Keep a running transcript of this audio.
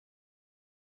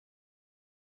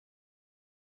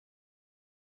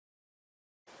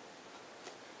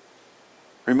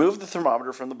Remove the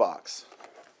thermometer from the box.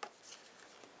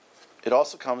 It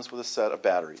also comes with a set of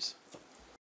batteries.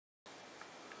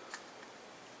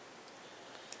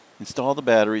 Install the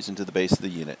batteries into the base of the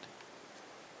unit.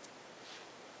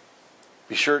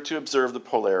 Be sure to observe the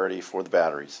polarity for the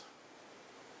batteries.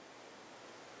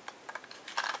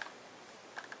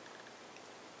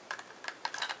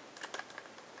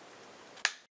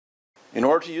 In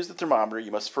order to use the thermometer,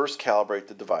 you must first calibrate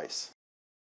the device.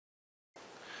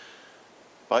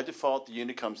 By default, the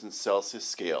unit comes in Celsius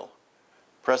scale.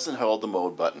 Press and hold the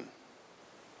mode button.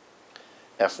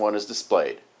 F1 is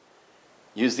displayed.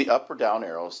 Use the up or down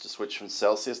arrows to switch from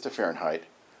Celsius to Fahrenheit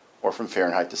or from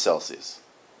Fahrenheit to Celsius.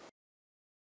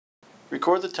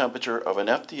 Record the temperature of an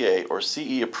FDA or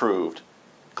CE approved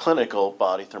clinical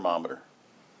body thermometer.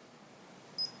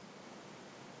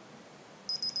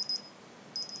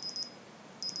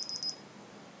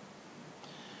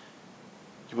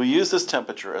 You will use this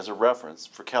temperature as a reference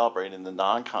for calibrating the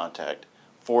non-contact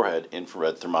forehead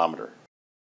infrared thermometer.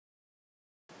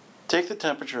 Take the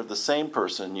temperature of the same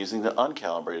person using the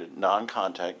uncalibrated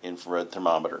non-contact infrared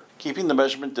thermometer, keeping the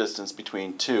measurement distance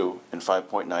between 2 and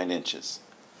 5.9 inches.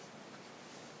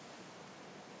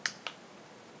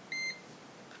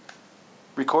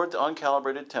 Record the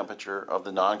uncalibrated temperature of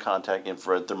the non-contact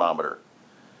infrared thermometer.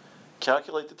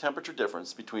 Calculate the temperature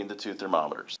difference between the two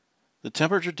thermometers. The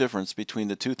temperature difference between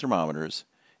the two thermometers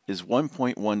is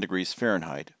 1.1 degrees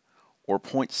Fahrenheit or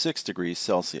 0.6 degrees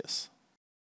Celsius.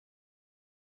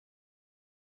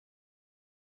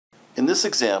 In this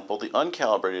example, the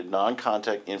uncalibrated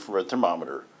non-contact infrared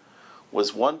thermometer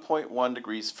was 1.1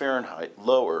 degrees Fahrenheit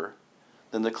lower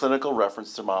than the clinical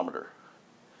reference thermometer.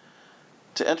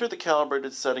 To enter the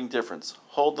calibrated setting difference,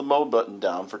 hold the mode button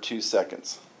down for 2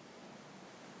 seconds.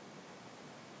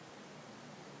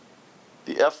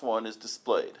 The F1 is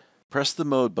displayed. Press the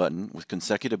mode button with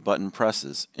consecutive button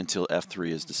presses until F3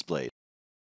 is displayed.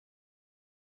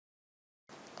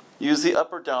 Use the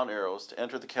up or down arrows to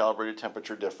enter the calibrated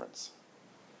temperature difference.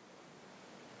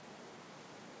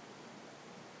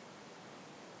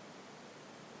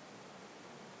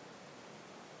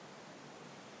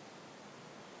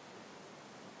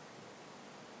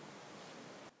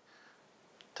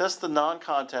 Test the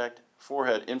non-contact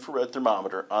forehead infrared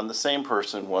thermometer on the same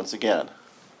person once again.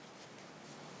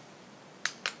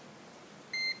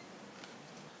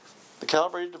 The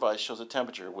calibrated device shows a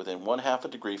temperature within 1/2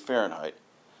 degree Fahrenheit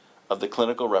of the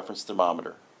clinical reference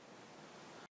thermometer.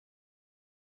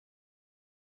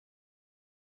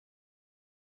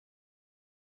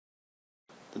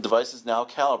 The device is now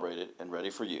calibrated and ready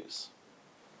for use.